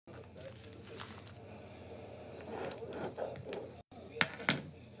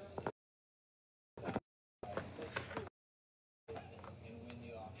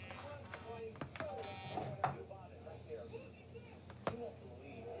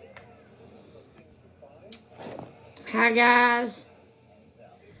Hi, guys.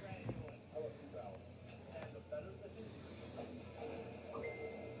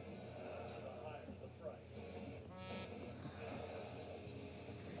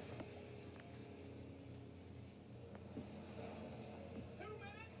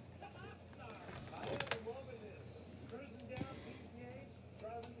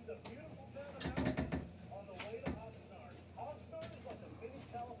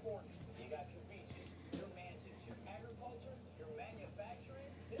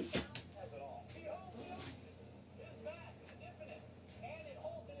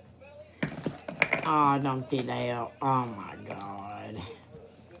 Oh, don't do that. Oh, my God.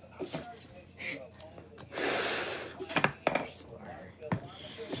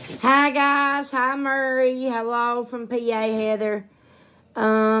 Hi, guys. Hi, Murray. Hello from PA, Heather.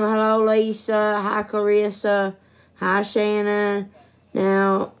 Hello, Lisa. Hi, Clarissa. Hi, Shannon.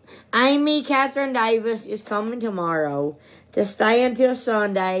 Now, Amy Catherine Davis is coming tomorrow to stay until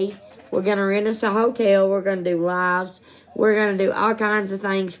Sunday. We're going to rent us a hotel. We're going to do lives. We're going to do all kinds of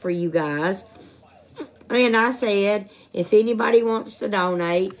things for you guys. And I said, if anybody wants to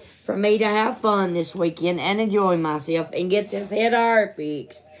donate for me to have fun this weekend and enjoy myself and get this head of hair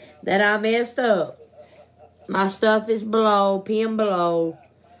fixed that I messed up, my stuff is below, pinned below.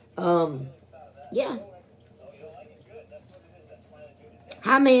 Yeah.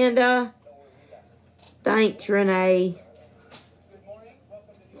 Hi, Amanda. Thanks, Renee.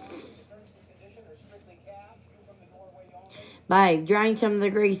 Babe, drain some of the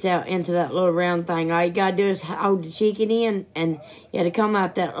grease out into that little round thing. All you gotta do is hold the chicken in, and you had to come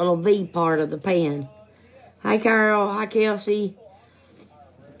out that little V part of the pan. Hi, Carol. Hi, Kelsey.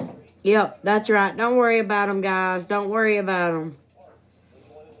 Yep, that's right. Don't worry about them, guys. Don't worry about them.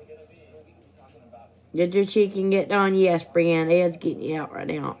 Did your chicken get done? Yes, Brianna. Ed's getting you out right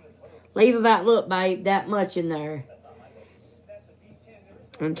now. Leave about, look, babe, that much in there.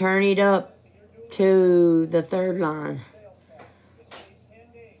 And turn it up to the third line.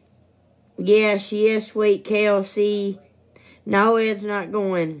 Yeah, she is sweet, Kelsey. No, Ed's not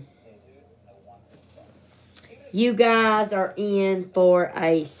going. You guys are in for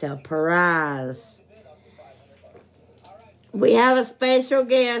a surprise. We have a special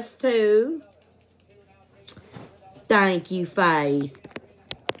guest, too. Thank you, Faith.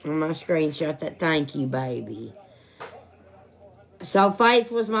 I'm going to screenshot that. Thank you, baby. So,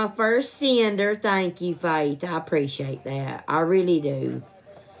 Faith was my first sender. Thank you, Faith. I appreciate that. I really do.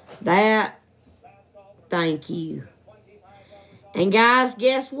 Thank you. And guys,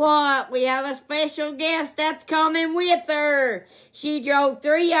 guess what? We have a special guest that's coming with her. She drove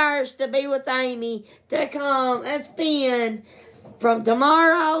 3 hours to be with Amy to come and spend from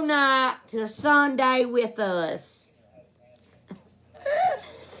tomorrow night to Sunday with us.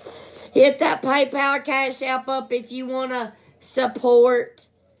 Hit that PayPal Cash App up if you want to support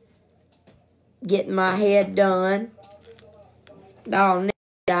getting my head done. I'll never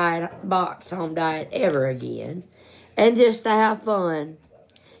diet, box home diet ever again. And just to have fun.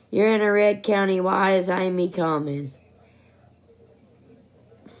 You're in a red county. Why is Amy coming?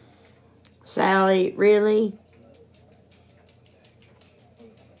 Sally, really?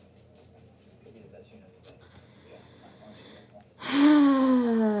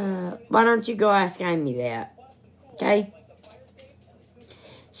 Why don't you go ask Amy that? Okay?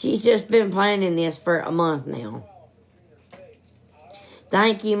 She's just been planning this for a month now.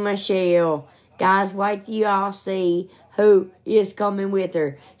 Thank you, Michelle. Guys, wait till you all see who is coming with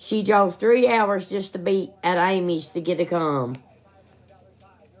her. She drove 3 hours just to be at Amy's to get to come.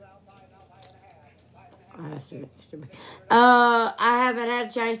 I haven't had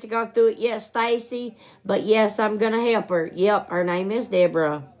a chance to go through it yet, Stacy. But yes, I'm going to help her. Yep, her name is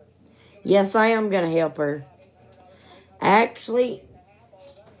Deborah. Yes, I am going to help her. Actually,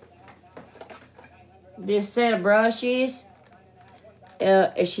 this set of brushes,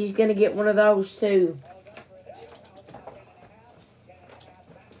 she's going to get one of those too.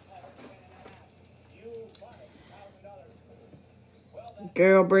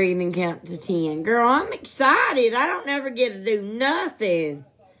 Girl, breathe and count to 10. Girl, I'm excited. I don't ever get to do nothing.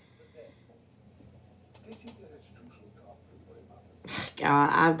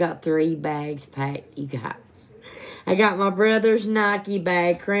 God, I've got 3 bags packed, you guys. I got my brother's Nike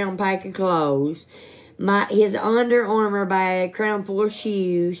bag, Crown pack of clothes. His Under Armour bag, Crown full of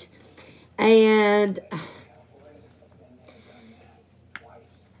shoes. And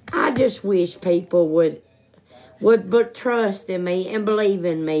I just wish people would but trust in me and believe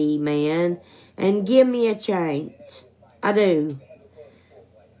in me, man. And give me a chance. I do.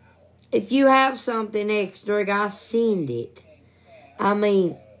 If you have something extra, guys, send it. I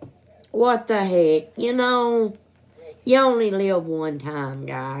mean, what the heck? You know, You only live one time,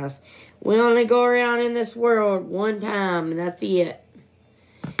 guys. We only go around in this world one time, and that's it.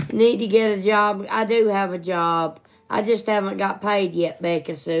 You need to get a job. I do have a job. I just haven't got paid yet,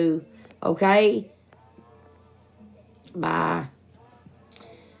 Becca Sue. Okay? Bye.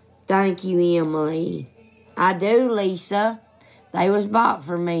 Thank you, Emily. I do, Lisa. They was bought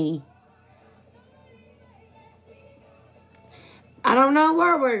for me. I don't know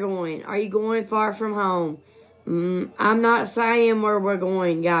where we're going. Are you going far from home? I'm not saying where we're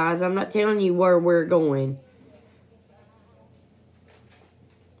going, guys. I'm not telling you where we're going.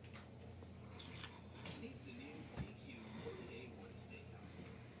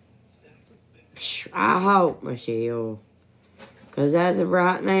 I hope, Michelle. Because as of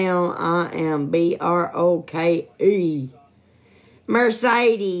right now, I am BROKE.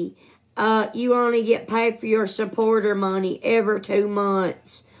 Mercedes, you only get paid for your supporter money every 2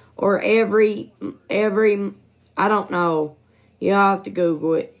 months. Or every, I don't know. You'll have to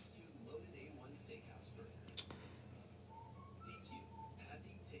Google it.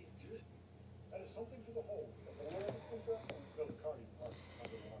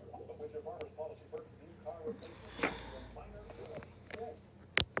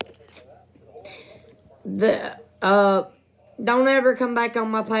 Don't ever come back on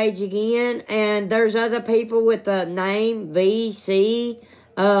my page again. And there's other people with the name VC.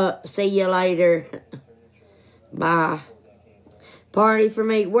 See you later. Bye. Party for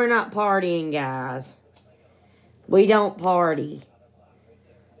me. We're not partying, guys. We don't party.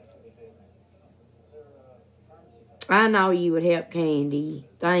 I know you would help Candy.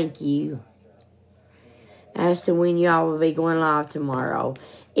 Thank you. As to when y'all will be going live tomorrow.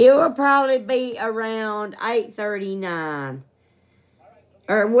 It will probably be around 8:39.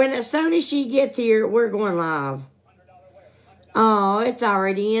 Or when as soon as she gets here, we're going live. Oh, it's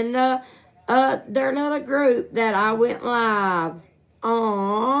already in the their little group that I went live.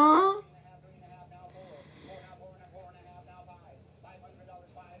 Aww.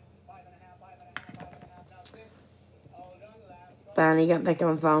 Finally got back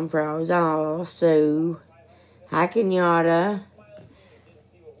on phone froze. Oh, Sue. Hi, Kenyatta.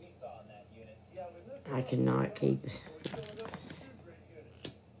 I cannot keep.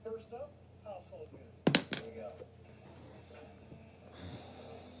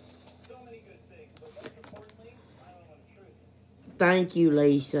 Thank you,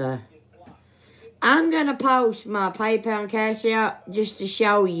 Lisa. I'm going to post my PayPal and Cash App just to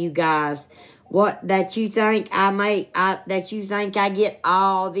show you guys what that you think I make, that you think I get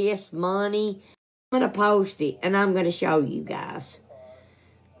all this money. I'm going to post it, and I'm going to show you guys.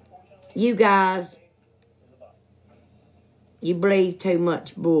 You guys, you believe too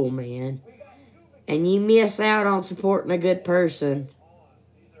much bull, man. And you miss out on supporting a good person.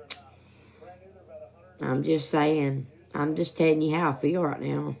 I'm just saying. I'm just telling you how I feel right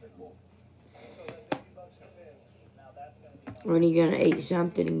now. When are you going to eat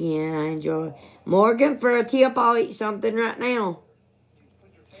something again? I enjoy. Morgan, for a tip, I'll eat something right now.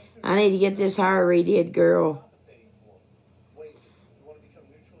 I need to get this hair redid, girl.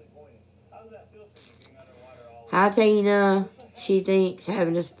 Hi, Tina. She thinks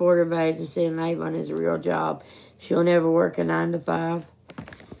having a supporter badge instead of Avon is a real job. She'll never work a 9 to 5.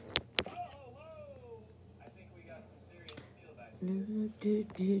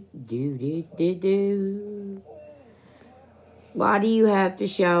 Why do you have to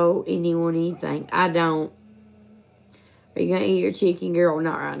show anyone anything? I don't. Are you going to eat your chicken, girl?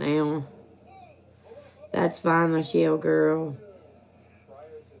 Not right now. That's fine, Michelle, girl.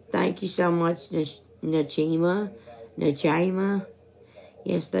 Thank you so much, Nachima.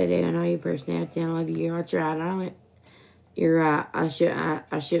 Yes, they do. I know your personality. I love you. That's right. I don't. You're right. I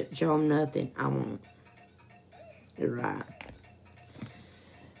shouldn't show them nothing. I won't. You're right.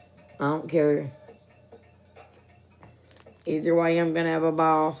 I don't care. Either way, I'm going to have a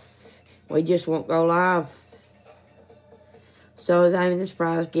ball. We just won't go live. So is Amy the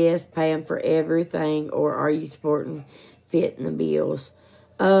surprise guest paying for everything, or are you supporting fitting the bills?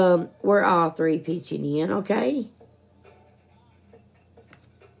 We're all three pitching in, okay?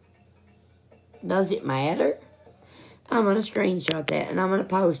 Does it matter? I'm going to screenshot that, and I'm going to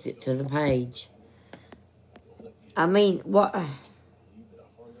post it to the page. I mean, what?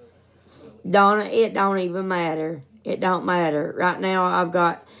 Donna, it don't even matter. It don't matter. Right now, I've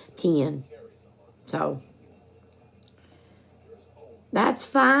got 10. So, that's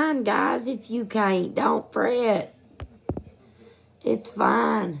fine, guys. If you can't, don't fret. It's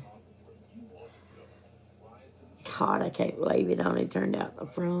fine. God, I can't believe it only turned out the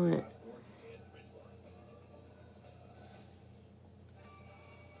front.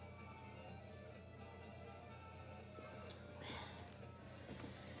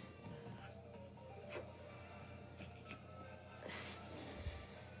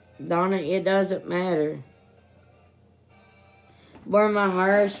 Donna, it doesn't matter. Where my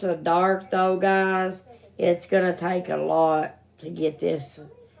hair's so dark, though, guys, it's going to take a lot to get this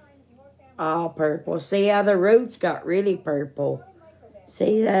all purple. See how the roots got really purple?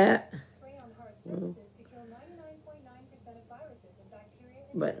 See that?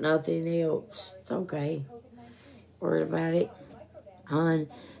 But nothing else. It's okay. Worried about it. Hon,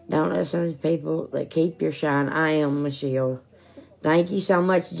 don't listen to people that keep your shine. I am Michelle. Thank you so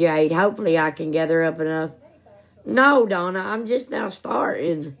much, Jade. Hopefully I can gather up enough. No, Donna, I'm just now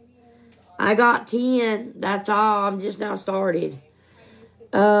starting. I got 10. That's all. I'm just now started.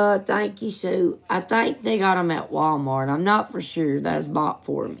 Thank you, Sue. I think they got them at Walmart. I'm not for sure. That's bought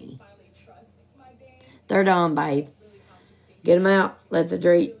for me. They're done, babe. Get them out. Let the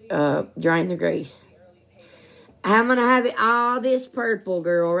drain the grease. I'm going to have it all this purple,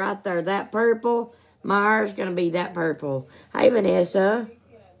 girl, right there. That purple. My hair's going to be that purple. Hey, Vanessa.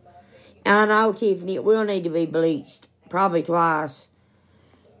 I know, Tiffany, it will need to be bleached. Probably twice.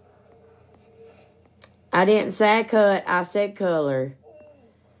 I didn't say cut. I said color.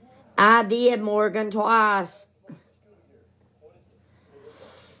 I did, Morgan, twice.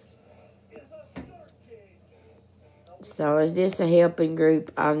 So is this a helping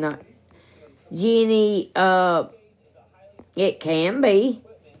group? I'm not. Jenny, it can be.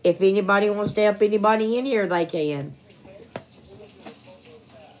 If anybody wants to help anybody in here, they can.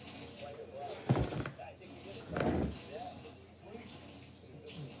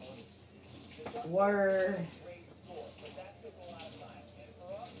 Word.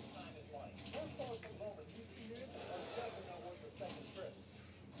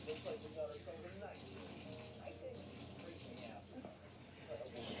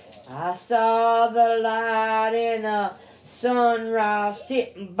 I saw the light in the sunrise,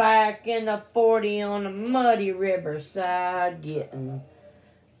 sitting back in the 40 on the muddy riverside, getting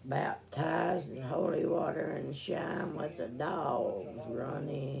baptized in holy water and shine with the dogs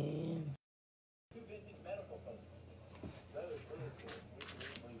running.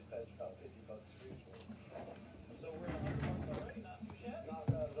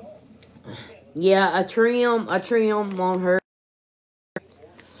 Yeah, a trim on her.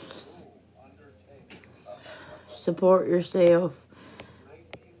 Support yourself.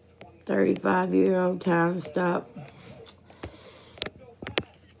 35-year-old time stop.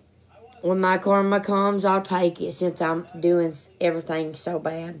 When my karma comes, I'll take it since I'm doing everything so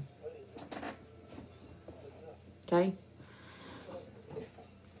bad. Okay?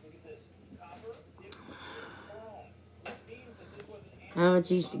 How much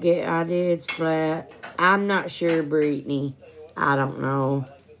used to get? I did flat. I'm not sure, Brittany. I don't know.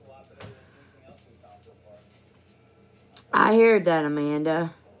 I heard that,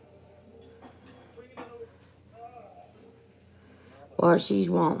 Amanda. What she's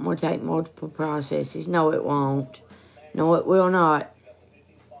wanting will take multiple processes. No, it won't. No, it will not.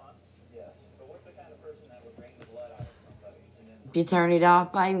 If you turn it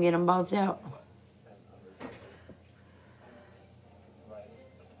off, I can get them both out.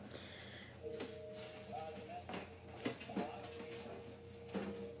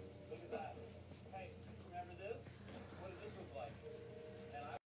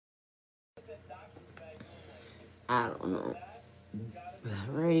 I don't know. I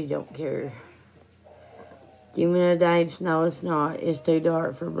really don't care. Jimmy and Dave's, no, it's not. It's too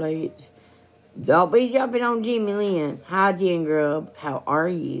dark for bleach. Don't be jumping on Jimmy Lynn. Hi, Jen Grub. How are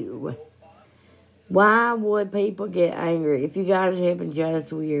you? Why would people get angry? If you guys are helping each other,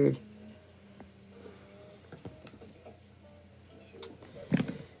 it's weird.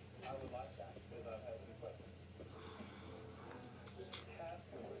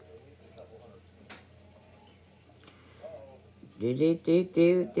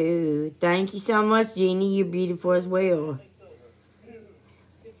 Thank you so much, Jeannie. You're beautiful as well.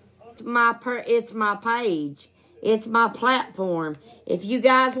 It's my page. It's my platform. If you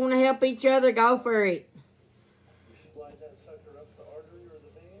guys want to help each other, go for it.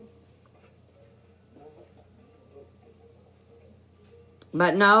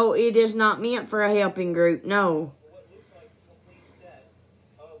 But no, it is not meant for a helping group. No.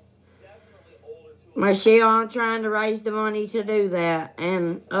 Michelle, I'm trying to raise the money to do that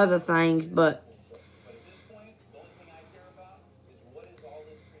and other things, but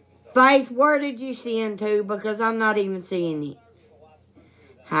Faith, where did you send to? Because I'm not even seeing it.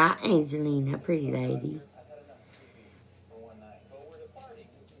 Hi, Angelina, pretty lady.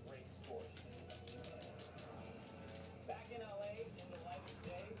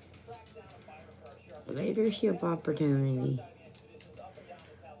 Leadership opportunity.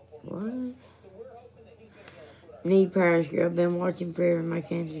 What? Need prayers, girl. Been watching forever. My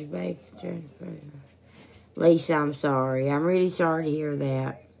cancer's back. Lisa, I'm sorry. I'm really sorry to hear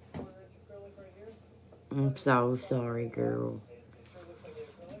that. I'm so sorry, girl.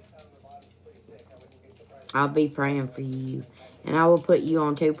 I'll be praying for you. And I will put you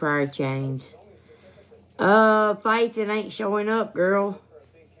on 2 prayer chains. Faith, it ain't showing up, girl.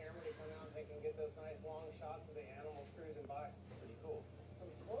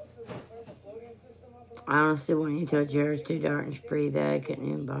 I honestly want you to touch yours too dark and pretty that I couldn't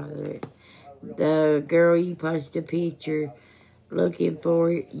even bother it. The girl you posted a picture looking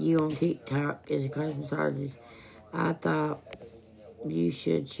for you on TikTok is a cosmetologist. I thought you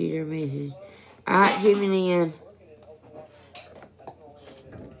should shoot her message. Alright, Jimmy in.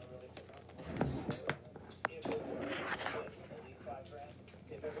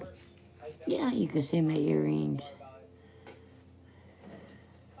 Yeah, you can send me earrings.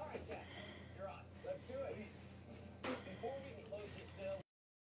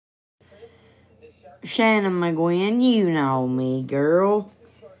 Shannon McGuinn, you know me, girl.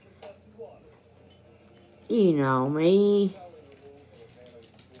 You know me.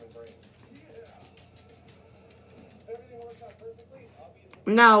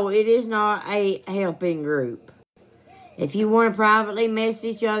 No, it is not a helping group. If you want to privately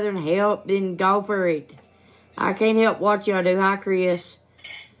message each other and help, then go for it. I can't help what y'all do. Hi, Chris.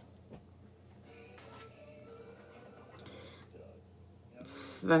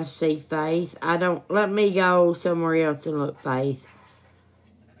 Let's see, Faith. Let me go somewhere else and look, Faith.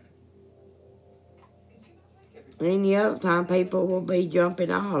 Any other time, people will be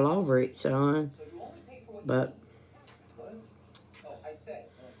jumping all over it, son. But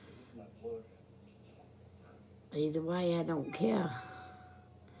either way, I don't care.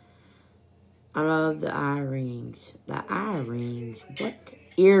 I love the eye rings. The eye rings. What?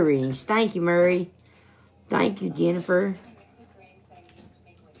 Earrings. Thank you, Murray. Thank you, Jennifer.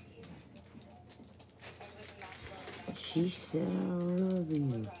 She said, I love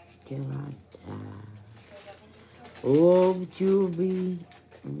you till I die. Oh, but you'll be.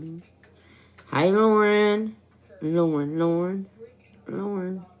 Hi, Lauren. Lauren.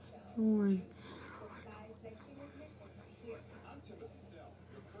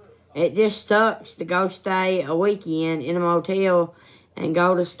 It just sucks to go stay a weekend in a motel and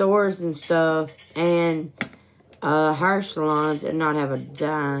go to stores and stuff and hair salons and not have a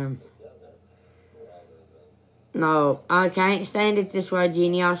dime. No, I can't stand it this way,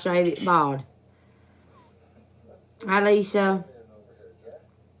 Jenny. I'll shave it bald. Hi, Lisa.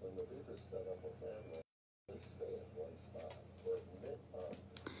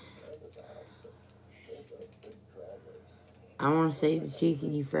 I want to see the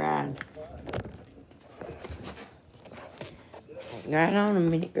chicken you fried. Right on a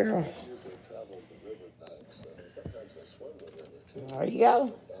minute, girl. There you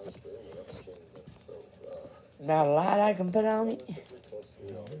go. Got a light I can put on it.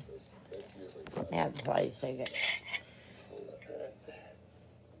 Have to play a second.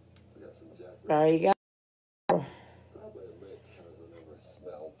 There you go.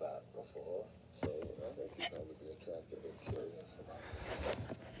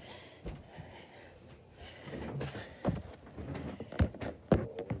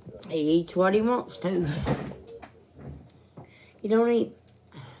 He eats what he wants to. You don't eat.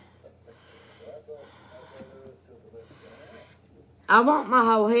 I want my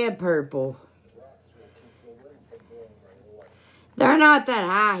whole head purple. They're not that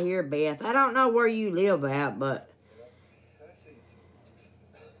high here, Beth. I don't know where you live at, but...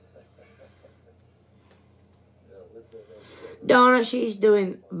 Donna, she's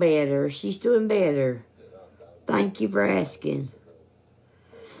doing better. She's doing better. Thank you for asking.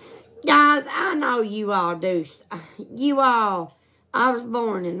 Guys, I know you all do. I was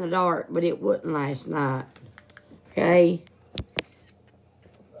born in the dark, but it wasn't last night. Okay?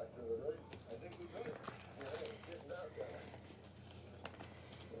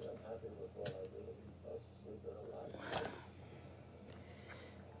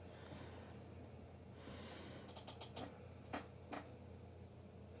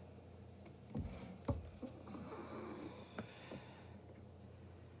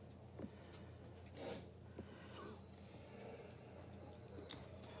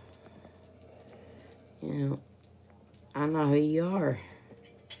 You know, I know who you are.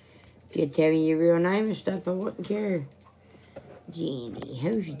 If you'd tell me your real name and stuff, I wouldn't care. Jenny.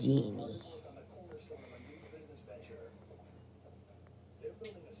 Who's Jenny?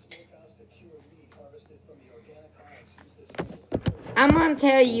 I'm going to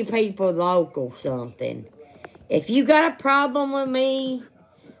tell you people local something. If you got a problem with me,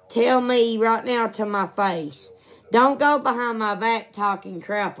 tell me right now to my face. Don't go behind my back talking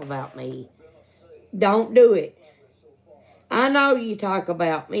crap about me. Don't do it. I know you talk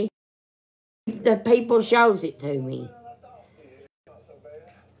about me. The people shows it to me.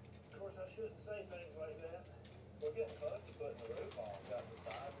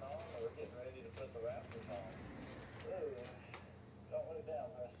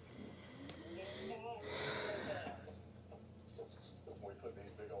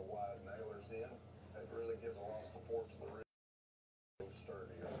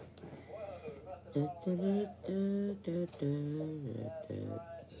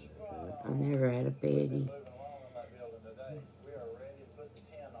 I never had a Betty.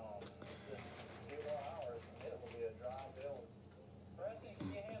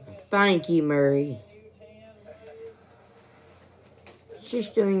 Thank you, Murray. She's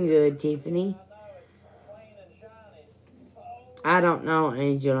doing good, Tiffany. I don't know,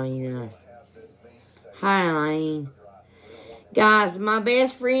 Angelina. Hi, Elaine. Guys, my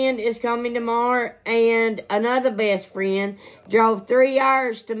best friend is coming tomorrow, and another best friend drove 3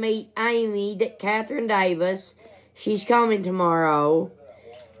 hours to meet Amy, Catherine Davis. She's coming tomorrow,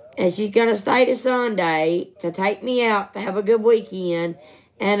 and she's going to stay to Sunday to take me out to have a good weekend.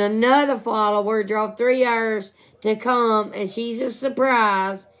 And another follower drove 3 hours to come, and she's a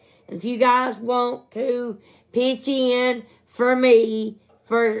surprise. And if you guys want to pitch in for me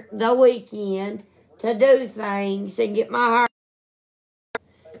for the weekend to do things and get my heart,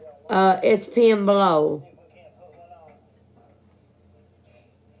 it's pinned below.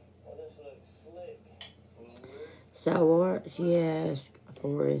 So what she asked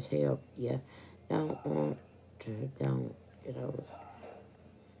for is help. Yeah, don't get over.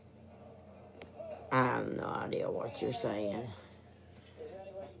 I have no idea what you're saying.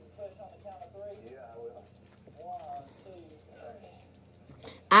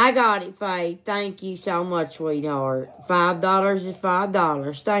 I got it, Faith. Thank you so much, sweetheart. $5 is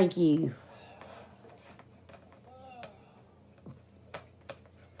 $5. Thank you.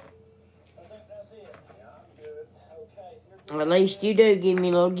 At least you do give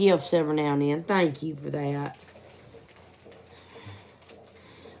me little gifts every now and then. Thank you for that.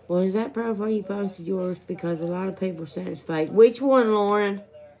 Well, is that profile you posted yours? Because a lot of people say it's fake. Which one, Lauren?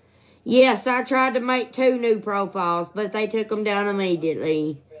 Yes, I tried to make 2 new profiles, but they took them down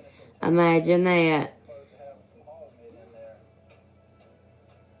immediately. Imagine that.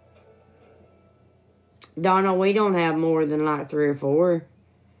 Donna, we don't have more than like 3 or 4.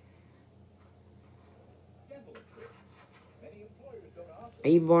 Are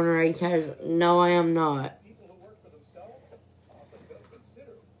you born or raised? No, I am not.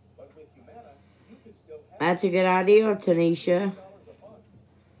 That's a good idea, Tanisha.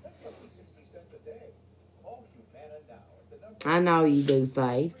 I know you do,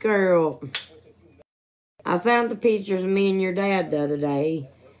 Faith. Girl, I found the pictures of me and your dad the other day,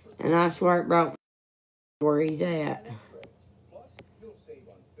 and I swear it broke where he's at.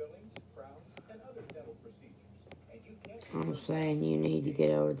 I'm saying you need to get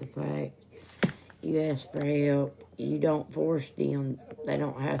over the fact you ask for help. You don't force them. They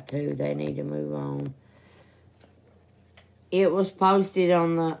don't have to. They need to move on. It was posted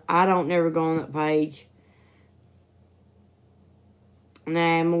on the... I don't never go on that page.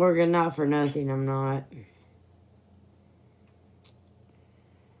 Nah, Morgan, not for nothing, I'm not.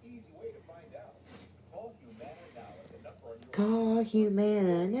 Call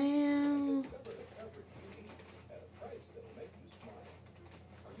Humana now.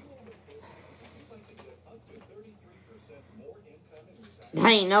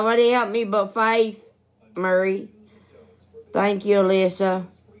 Ain't nobody helped me but Faith Murray. Thank you, Alyssa.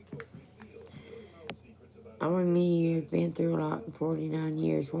 Over many years, been through a lot in 49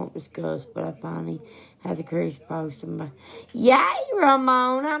 years. Won't discuss, but I finally had the courage to post them. Yay,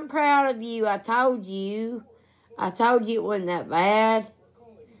 Ramon! I'm proud of you. I told you it wasn't that bad.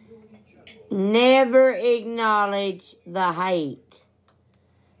 Never acknowledge the hate.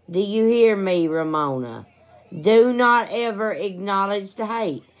 Do you hear me, Ramona? Do not ever acknowledge the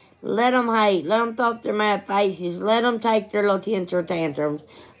hate. Let them hate. Let them throw up their mad faces. Let them take their little tantrums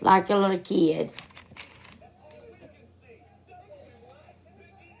like a little kid.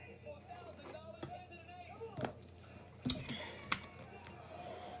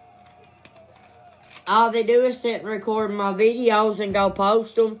 All they do is sit and record my videos and go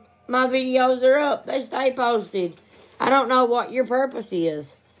post them. My videos are up. They stay posted. I don't know what your purpose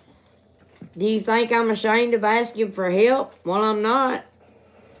is. Do you think I'm ashamed of asking for help? Well, I'm not.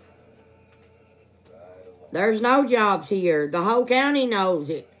 There's no jobs here. The whole county knows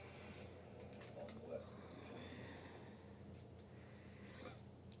it.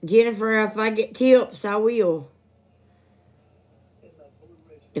 Jennifer, if I get tips, I will.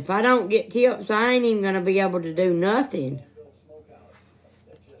 If I don't get tips, I ain't even going to be able to do nothing.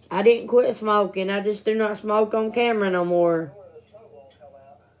 I didn't quit smoking. I just do not smoke on camera no more.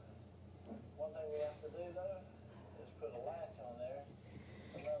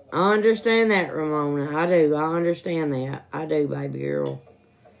 I understand that, Ramona. I do. I understand that. I do, baby girl.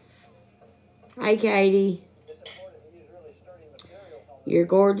 Hey, Katie. You're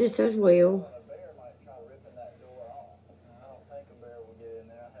gorgeous as well.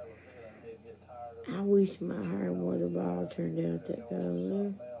 I wish my hair would have all turned out that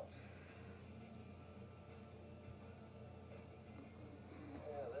color.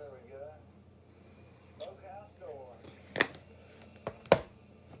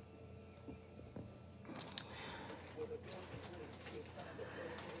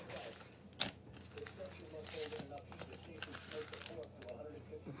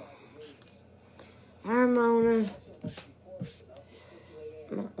 Ramona.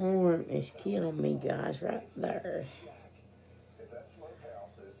 My arm is killing me, guys, right there.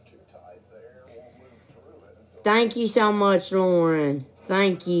 Thank you so much, Lauren.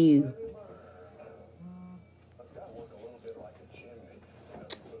 Thank you.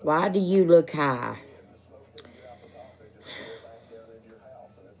 Why do you look high?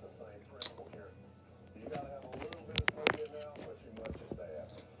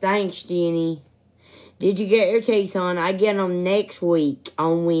 Thanks, Jenny. Did you get your teeth on? I get them next week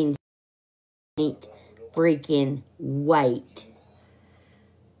on Wednesday. Freaking wait.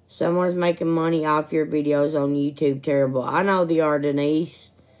 Someone's making money off your videos on YouTube. Terrible. I know they are, Denise.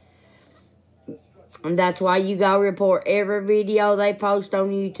 And that's why you go report every video they post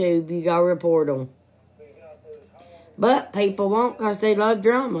on YouTube. You go report them. But people won't because they love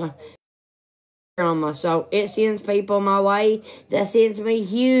drama. So it sends people my way. That sends me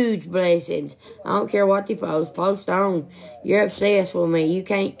huge blessings. I don't care what they post. Post on. You're obsessed with me. You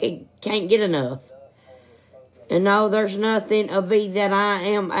can't get enough. And no, there's nothing of me that I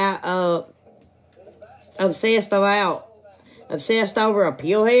am obsessed about. Obsessed over a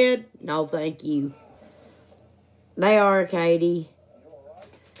pillhead? No, thank you. They are, Katie.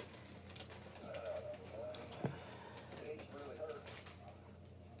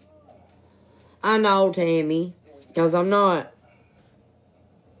 I know, Tammy. Because I'm not.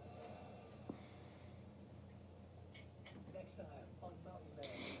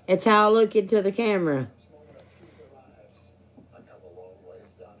 It's how I look into the camera.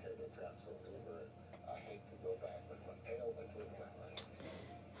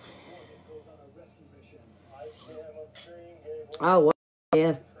 Oh, what?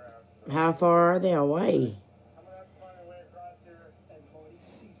 Yeah. How far are they away?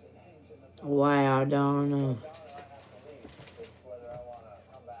 Wow, Donna.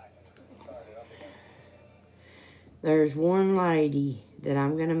 There's one lady that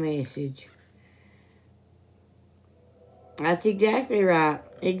I'm going to message. That's exactly right.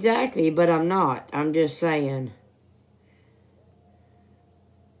 Exactly, but I'm not. I'm just saying.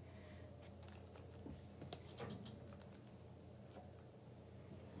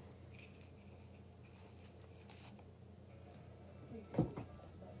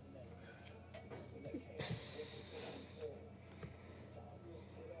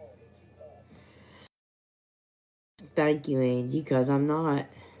 Thank you, Angie, because I'm not.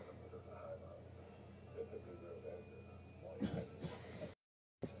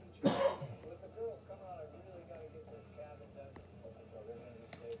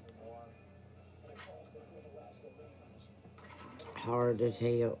 Hard to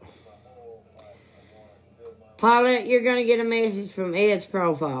tell. Paulette, you're going to get a message from Ed's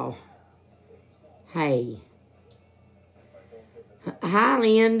profile. Hey. Hi,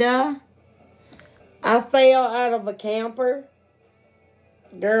 Linda. I fell out of a camper.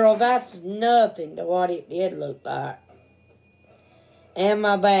 Girl, that's nothing to what it did look like. And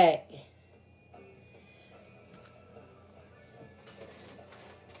my back.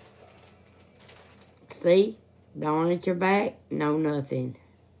 See? Don't hit your back. No, nothing.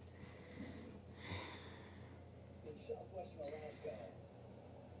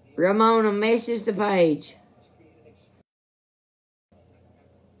 Ramona, message the page.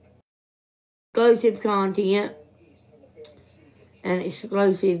 Exclusive content and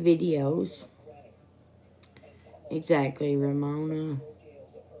exclusive videos. Exactly, Ramona.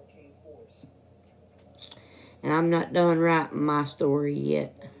 And I'm not done writing my story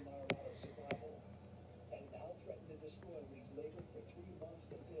yet.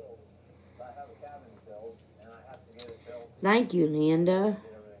 Thank you, Linda.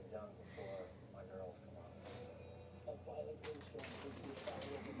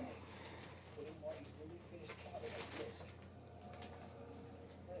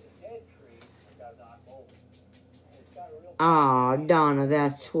 Aw, Donna,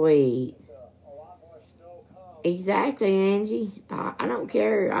 that's sweet. Exactly, Angie. I don't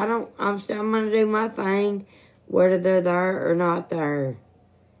care. I'm still going to do my thing, whether they're there or not there.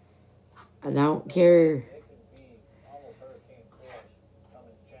 I don't care.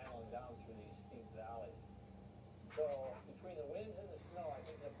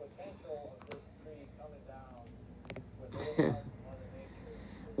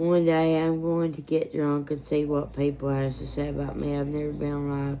 One day I'm going to get drunk and see what people have to say about me. I've never been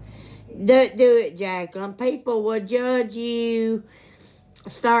on live. Do it, Jacqueline. People will judge you,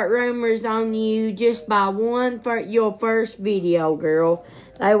 start rumors on you just by your first video, girl.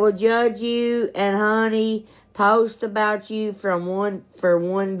 They will judge you and, honey, post about you for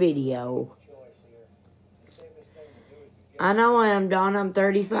one video. I know I am, Dawn. I'm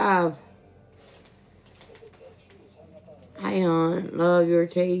 35. Hey, hon, love your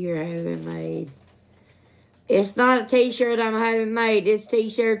tea you're having made. It's not a t-shirt I'm having made. It's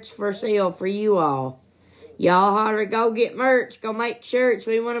t-shirts for sale for you all. Y'all holler, go get merch. Go make shirts.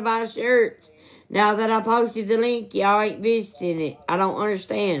 We want to buy shirts. Now that I posted the link, y'all ain't visiting it. I don't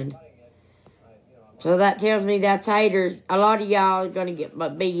understand. So that tells me that's haters. A lot of y'all are going to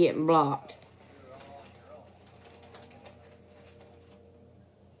be getting blocked.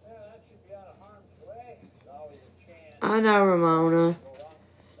 I know, Ramona.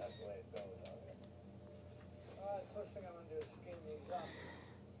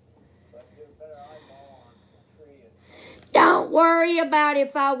 Don't worry about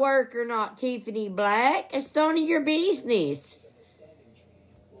if I work or not, Tiffany Black. It's none of your business.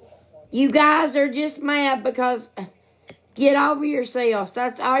 You guys are just mad because get over yourselves.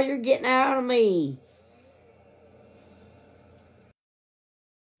 That's all you're getting out of me.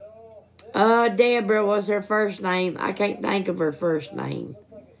 Deborah was her first name. I can't think of her first name.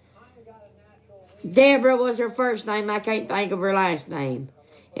 Deborah was her first name. I can't think of her last name.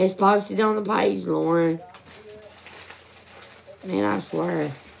 It's posted on the page, Lauren. Man, I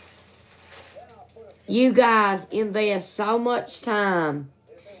swear. You guys invest so much time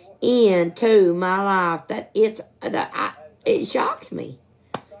into my life that it shocks me.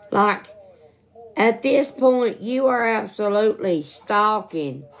 Like, at this point, you are absolutely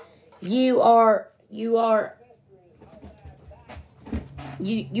stalking. You want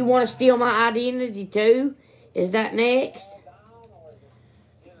to steal my identity too? Is that next?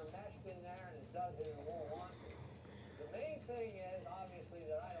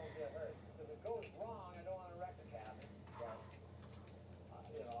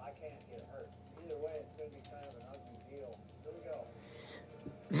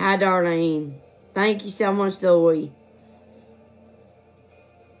 Hi, Darlene. Thank you so much, Zoe.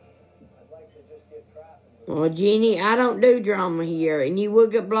 Well, Jenny, I don't do drama here, and you will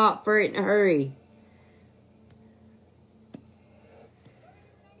get blocked for it in a hurry.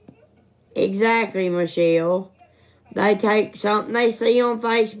 Exactly, Michelle. They take something they see on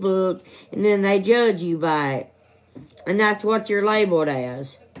Facebook, and then they judge you by it. And that's what you're labeled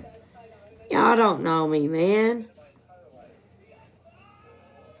as. Y'all don't know me, man.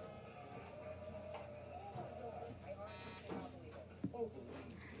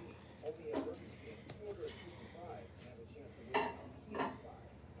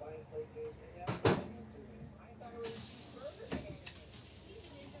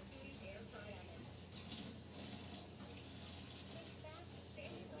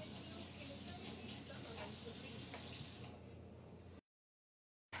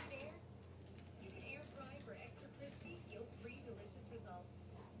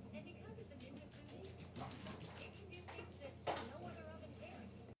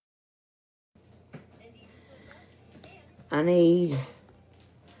 I need...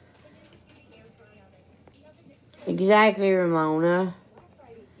 Exactly, Ramona.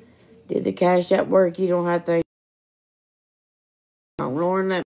 Did the Cash App work? You don't have to... Lauren,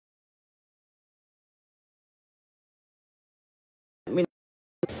 let me...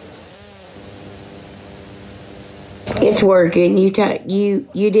 It's working. You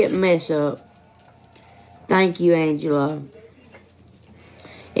didn't mess up. Thank you, Angela.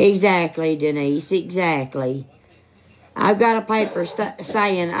 Exactly, Denise. Exactly. I've got a paper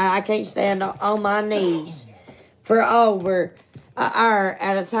saying I can't stand on my knees for over an hour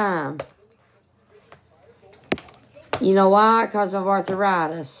at a time. You know why? Because of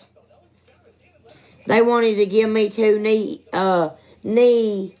arthritis. They wanted to give me 2 knee,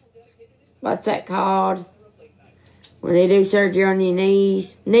 what's that called? When they do surgery on your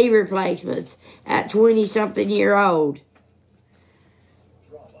knees, knee replacements at 20-something-year-old.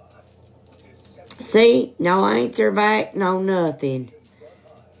 See, no answer back, no nothing.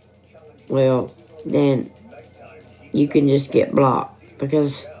 Well, then, you can just get blocked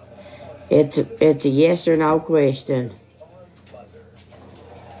because it's a yes or no question.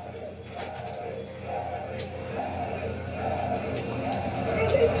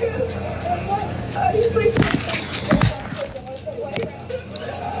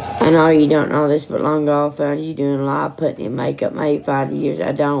 I know you don't know this, but long ago I found you doing live putting in makeup maybe 5 years.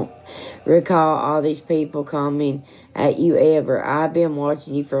 I don't recall all these people coming at you ever. I've been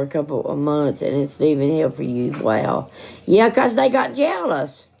watching you for a couple of months, and it's leaving hell for you. Wow. Yeah, because they got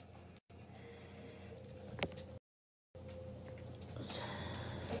jealous.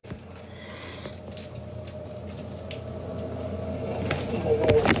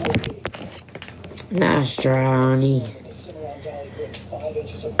 Nice try, honey.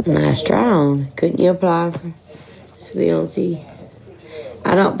 Nice try on. Couldn't you apply for disability?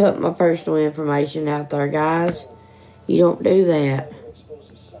 I don't put my personal information out there, guys. You don't do that.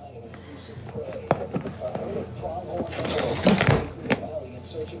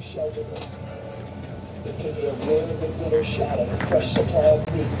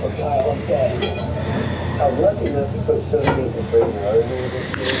 I was lucky enough to put some meat in the freezer earlier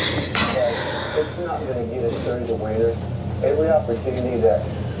this year, but it's not going to get us through the winter. Every opportunity that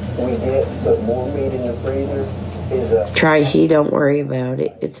we get to put more meat in the freezer is a... Tracy, don't worry about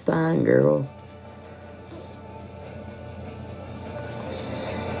it. It's fine, girl.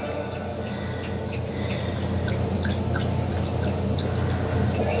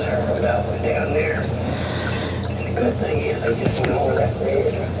 Down there. And the good thing is they just went over that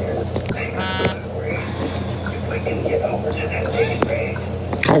ridge right there. We can get over to that big ridge.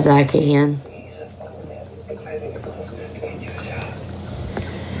 As I can.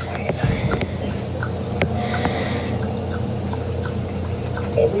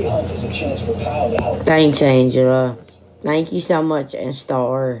 Every hunt is a chance for Kyle to help. Thanks, Angela. Thank you so much, and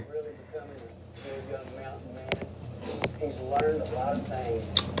Star. He's learned a lot of things.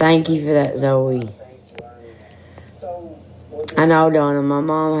 Thank you for that, Zoe. I know, Donna, my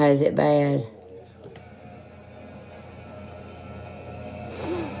mom has it bad.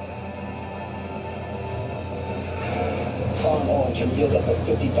 Pronghorn can yield up to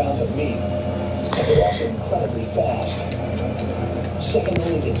 50 pounds of meat, but they're also incredibly fast. Second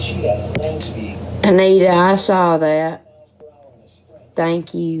only to cheetah and land speed. Anita, I saw that.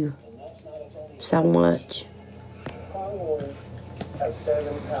 Thank you so much. Pronghorn has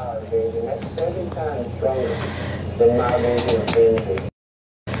 7 power gains, and that's 7 times stronger than my vision or Benzie.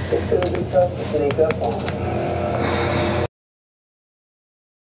 It's going to be tough to sneak up on.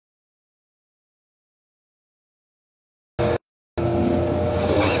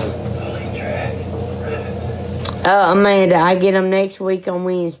 Amanda, I get them next week on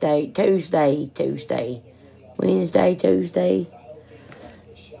Wednesday. Tuesday. Wednesday, Tuesday.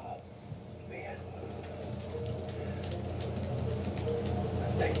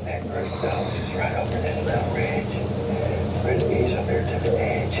 That group of dogs is right over this little ridge. We're going to ease up here to the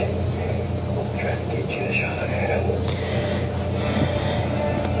edge. Try to get you a shot at him.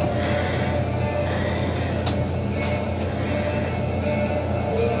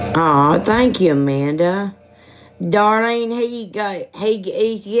 Aw, thank you, Amanda. Darlene,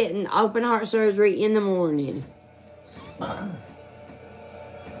 he's getting open heart surgery in the morning.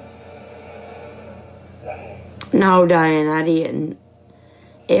 No, Diane, I didn't.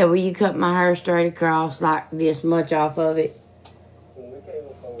 Yeah, will you cut my hair straight across like this much off of it?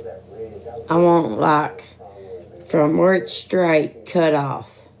 I want like from where it's straight cut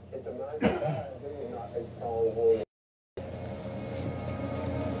off.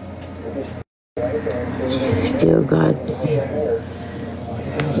 Still got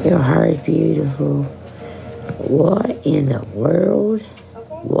your hair is beautiful. What in the world?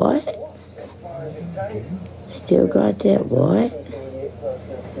 What? Still got that what?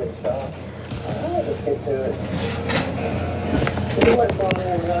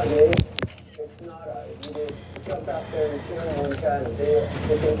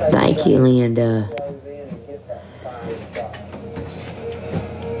 Thank you, Linda.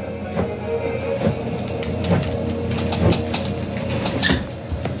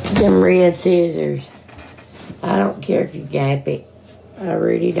 Them red scissors. I don't care if you gap it. I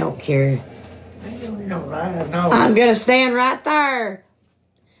really don't care. I'm gonna stand right there.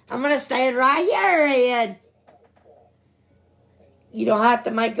 I'm gonna stand right here, Ed. You don't have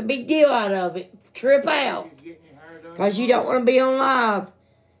to make a big deal out of it. Trip out. Because you don't want to be on live.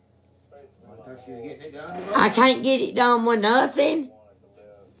 I can't get it done with nothing.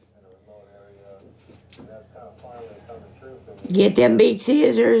 Get them big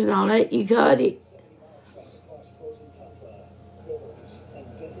scissors and I'll let you cut it.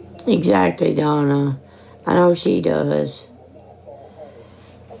 Exactly, Donna. I know she does.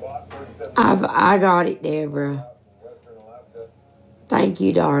 I got it, Deborah. Thank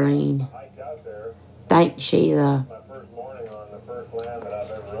you, Darlene. Thanks, Sheila.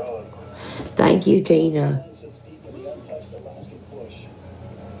 Thank you, Tina.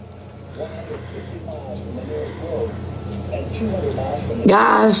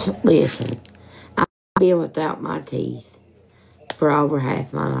 Guys, listen. I've been without my teeth for over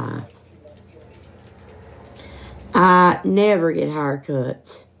half my life. I never get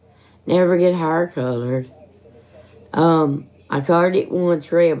haircuts. Never get hair colored. I colored it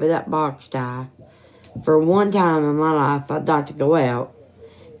once red with that box tie. For one time in my life, I'd like to go out,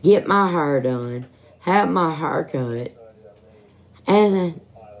 get my hair done, have my hair cut, and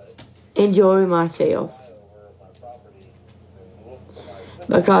enjoy myself.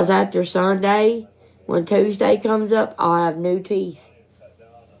 Because after Sunday, when Tuesday comes up, I'll have new teeth.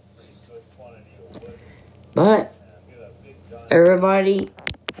 But everybody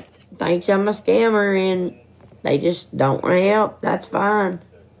thinks I'm a scammer and they just don't want to help. That's fine.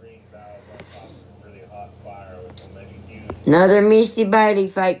 Another Misty Bailey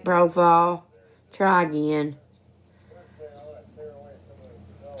fake profile. Try again.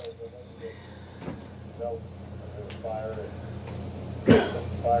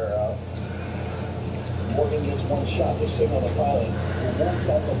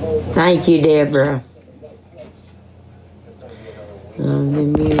 Thank you, Deborah.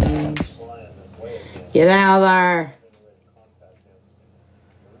 Get out of there.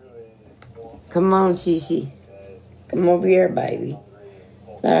 Come on, Cece. Come over here, baby.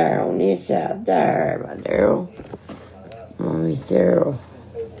 There, on this side. There, my Daryl. Mommy, Daryl.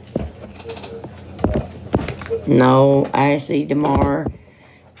 No, actually, tomorrow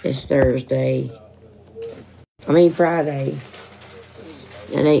is Thursday. I mean, Friday.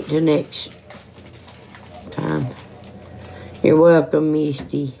 And ain't the next time. You're welcome,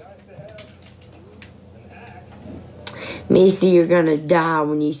 Misty. Misty, you're gonna die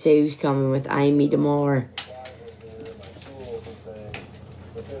when you see who's coming with Amy tomorrow.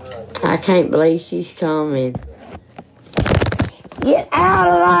 I can't believe she's coming. Get out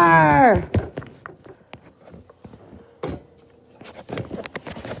of there!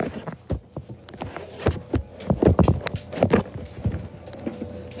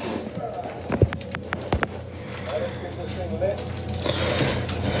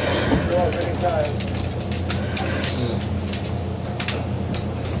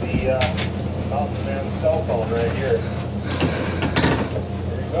 Mountain man's cell phone right here.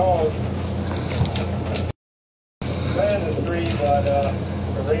 Here he goes. Plan is free, but the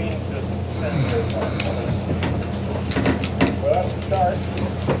range just sends it. Well, that's the start.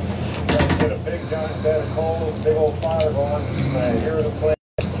 We're going to get a big giant bed of coals, big old fire going. Here are the plates.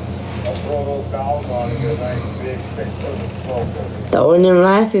 I'll throw those valves on and get a nice big picture of the smoke. Throwing them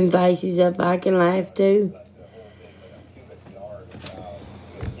laughing faces up, I can laugh too.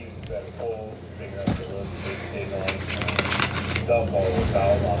 Dump all the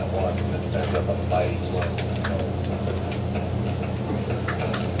valves on at once and then send up a mighty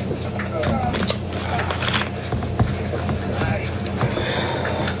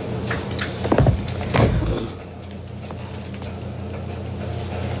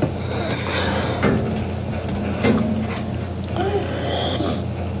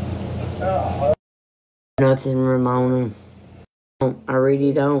Nothing, Ramona. I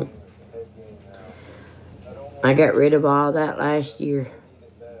really don't. I got rid of all that last year.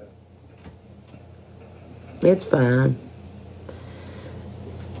 It's fine.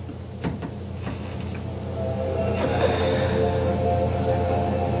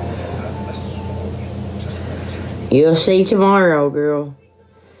 You'll see tomorrow, girl.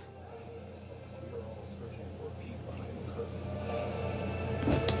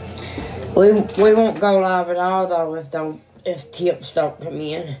 We won't go live at all though if tips don't come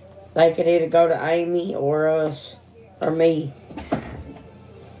in. They could either go to Amy or us or me.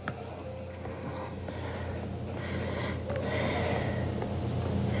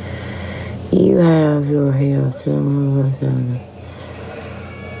 You have your health.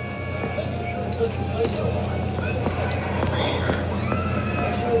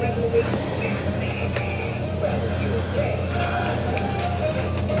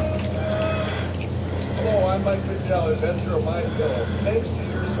 Thanks to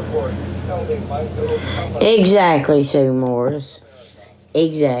your support, exactly, Sue Morris.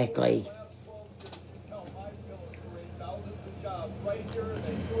 Exactly.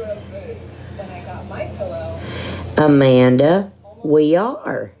 Amanda, we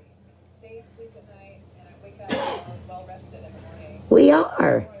are. We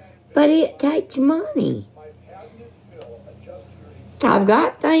are. But it takes money. I've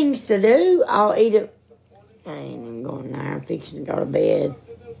got things to do. I'll eat it. I ain't even going there. I'm fixing to go to bed.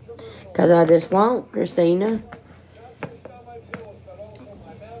 Because I just won't, Christina.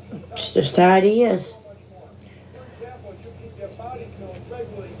 It's just how it is.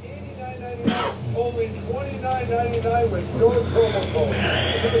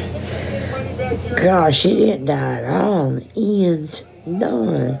 Gosh, it didn't die at all. The end's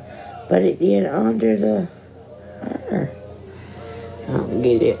done. But it did under the hair. I don't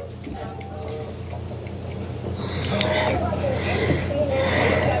get it.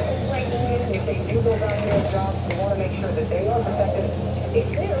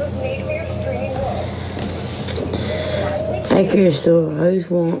 Hey Crystal, who's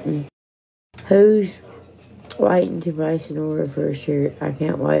waiting to place an order for a shirt? I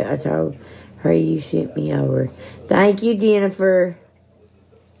can't wait. I told her you sent me over. Thank you, Jennifer.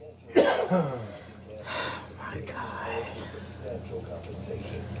 Oh my God.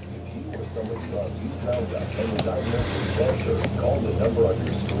 Call the number on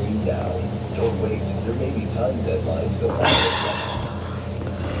your screen now. Don't wait. There may be time deadlines to call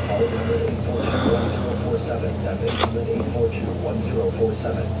number 842-1047. That's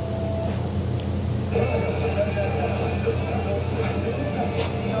 842-1047.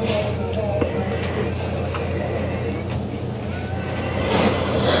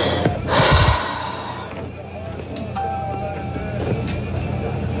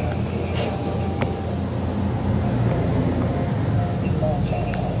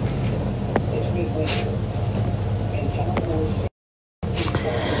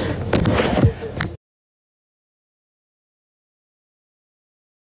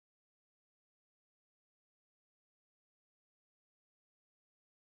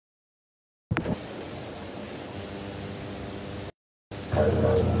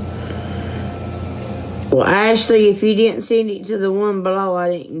 Well, Ashley, if you didn't send it to the one below, I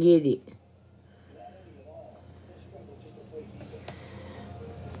didn't get it.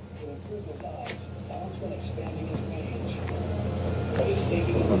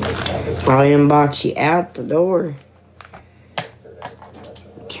 I'll inbox you out the door.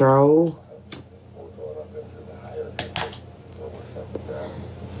 Troll.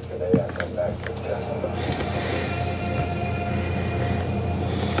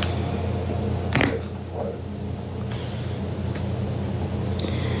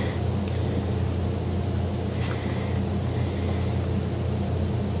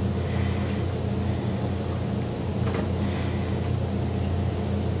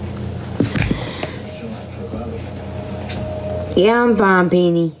 Yeah, I'm fine,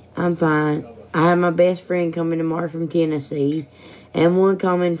 Penny. I'm fine. I have my best friend coming tomorrow from Tennessee and one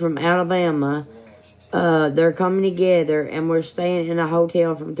coming from Alabama. They're coming together and we're staying in a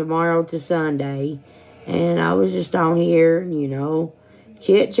hotel from tomorrow to Sunday. And I was just on here, you know,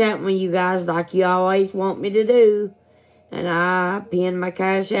 chit-chatting with you guys like you always want me to do. And I pinned my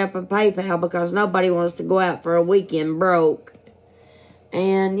Cash App and PayPal because nobody wants to go out for a weekend broke.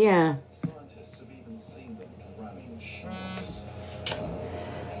 And, yeah.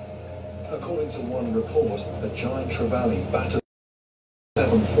 According to one report, a giant trevally battered a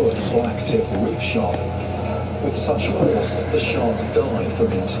 7-foot black-tip reef shark. With such force, the shark died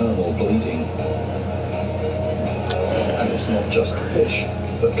from internal bleeding. And it's not just fish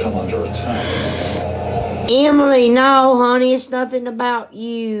that come under attack. Emily, no, honey, it's nothing about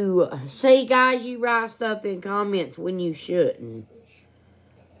you. See, guys, you write stuff in comments when you shouldn't.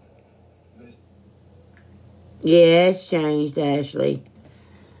 Yeah, it's changed, Ashley.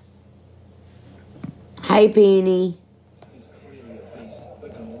 Hey, Penny.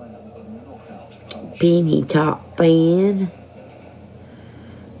 Penny top fan.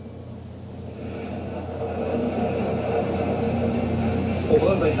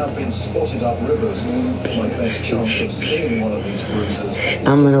 Although they have been spotted up rivers, my best chance of seeing one of these bruises.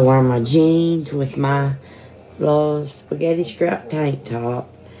 I'm going to wear my jeans with my little spaghetti strap tank top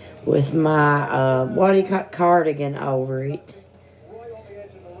with my, cardigan over it.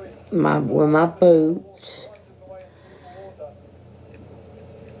 With my boots.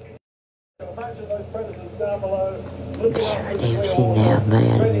 Damn, seen that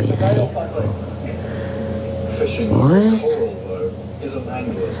bad a minute. Fishing what? Coral, though, is an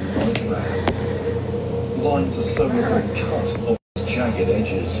angler's nightmare. Lines are so easily cut off its jagged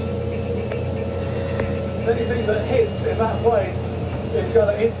edges. Anything that hits in that place is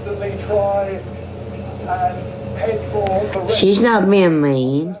going to instantly try and head for the rest. She's not being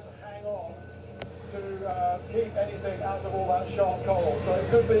mean. Hang on to keep anything out of all that sharp coral. So it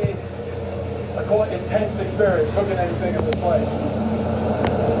could be a quite intense experience hooking anything in this place.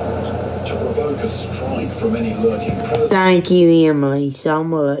 to provoke a strike from any lurking predator. Thank you, Emily, so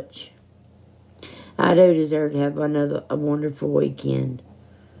much. I do deserve to have a wonderful weekend.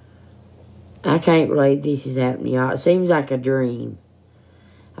 I can't believe this is happening, y'all. It seems like a dream.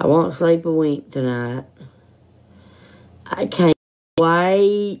 I won't sleep a wink tonight. I can't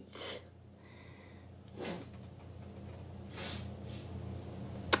wait.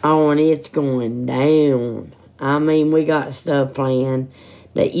 Oh, and it's going down. I mean, we got stuff planned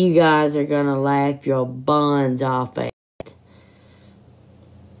that you guys are going to laugh your buns off at.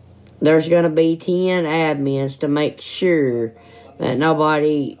 There's going to be 10 admins to make sure that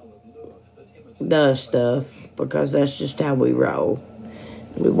nobody does stuff, because that's just how we roll.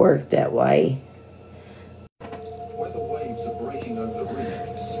 We work that way. Where the waves are breaking over the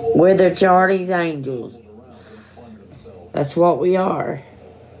reef, We're the Charlie's Angels. That's what we are.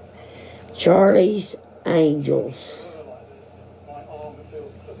 Charlie's Angels. My arm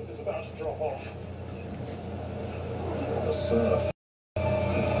feels as if it's about to drop off. the surf.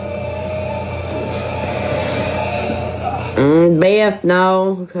 Beth,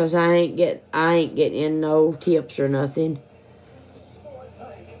 no, because I ain't getting no tips or nothing.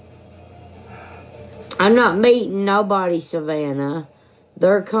 I'm not meeting nobody, Savannah.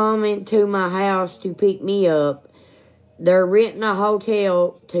 They're coming to my house to pick me up. They're renting a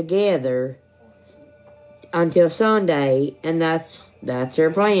hotel together until Sunday, and that's their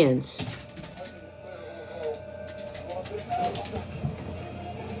plans.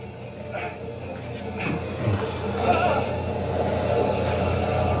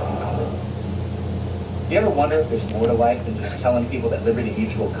 Do you ever wonder if there's more to life than just telling people that Liberty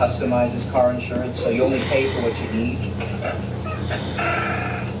Mutual customizes car insurance so you only pay for what you need?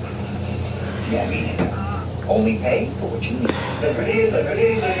 Yeah, meaning only pay for what you need. Liberty,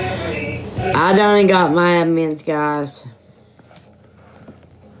 Liberty, Liberty. I done got my admins, guys.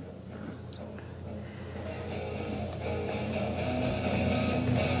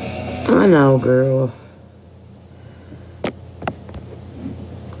 I know, girl.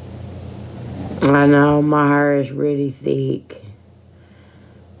 I know, my hair is really thick.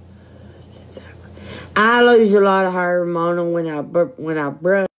 I lose a lot of hair, Mona, when I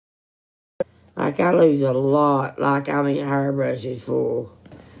brush. Like, I lose a lot. Like, I mean, hairbrush is full.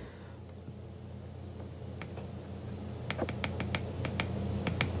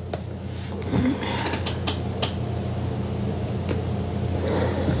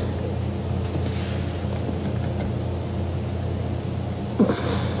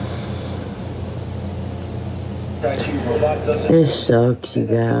 This sucks, you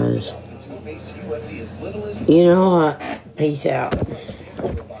guys. You know what? Peace out.